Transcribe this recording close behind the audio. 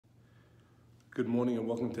Good morning and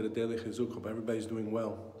welcome to the Daily Hizuk. Hope everybody's doing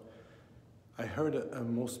well. I heard a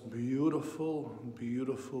most beautiful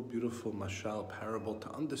mashal parable to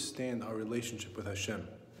understand our relationship with Hashem.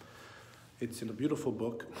 It's in a beautiful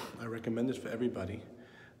book. I recommend it for everybody.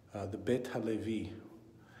 The Bet Halevi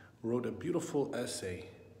wrote a beautiful essay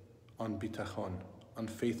on bitachon, on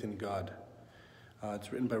faith in God.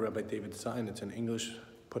 It's written by Rabbi David Stein. It's in English,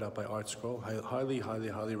 put out by Art Scroll. Highly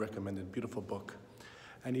recommended. Beautiful book.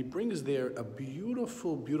 And he brings there a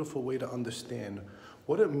beautiful way to understand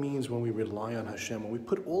what it means when we rely on Hashem, when we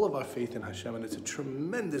put all of our faith in Hashem, and it's a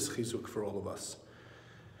tremendous Hizuk for all of us.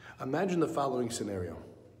 Imagine the following scenario.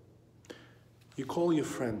 You call your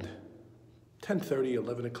friend 10:30,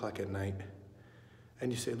 11 o'clock at night,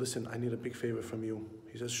 and you say, listen, I need a big favor from you.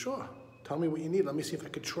 He says, sure, tell me what you need. Let me see if I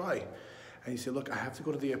could try. And you say, look, I have to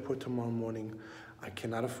go to the airport tomorrow morning. I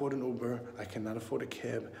cannot afford an Uber. I cannot afford a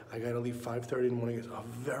cab. I got to leave 5:30 in the morning. It's a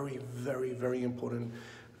very important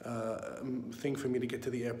thing for me to get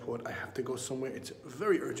to the airport. I have to go somewhere. It's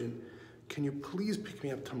very urgent. Can you please pick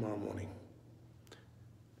me up tomorrow morning?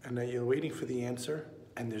 And now you're waiting for the answer,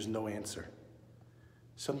 and there's no answer.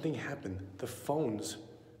 Something happened. The phones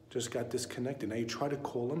just got disconnected. Now you try to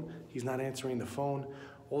call him. He's not answering the phone.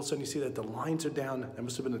 All of a sudden you see that the lines are down. There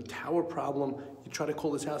must have been a tower problem. You try to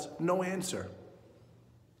call his house. No answer.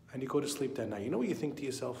 And you go to sleep that night. You know what you think to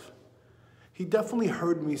yourself? He definitely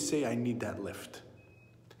heard me say I need that lift.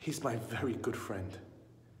 He's my very good friend.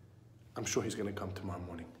 I'm sure he's going to come tomorrow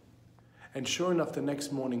morning. And sure enough, the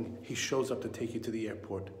next morning, he shows up to take you to the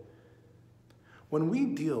airport. When we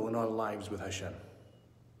deal in our lives with Hashem,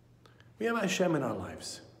 we have Hashem in our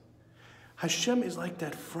lives. Hashem is like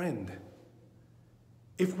that friend.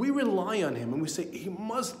 If we rely on him and we say, he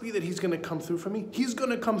must be that he's going to come through for me, he's going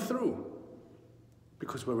to come through.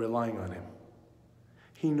 Because we're relying on him.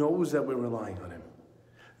 He knows that we're relying on him.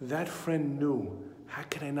 That friend knew, how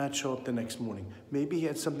can I not show up the next morning? Maybe he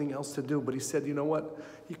had something else to do, but he said, you know what?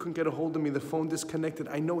 He couldn't get a hold of me. The phone disconnected.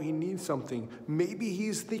 I know he needs something. Maybe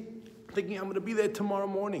he's thinking I'm going to be there tomorrow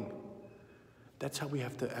morning. That's how we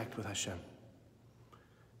have to act with Hashem.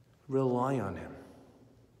 Rely on him.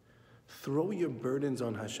 Throw your burdens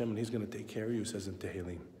on Hashem and he's going to take care of you, says in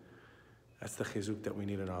Tehillim. That's the chizuk that we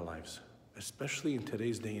need in our lives. Especially in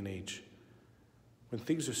today's day and age, when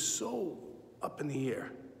things are so up in the air.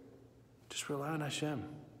 Just rely on Hashem.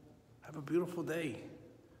 Have a beautiful day.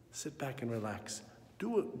 Sit back and relax.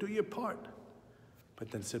 Do your part. But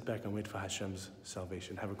then sit back and wait for Hashem's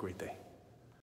salvation. Have a great day.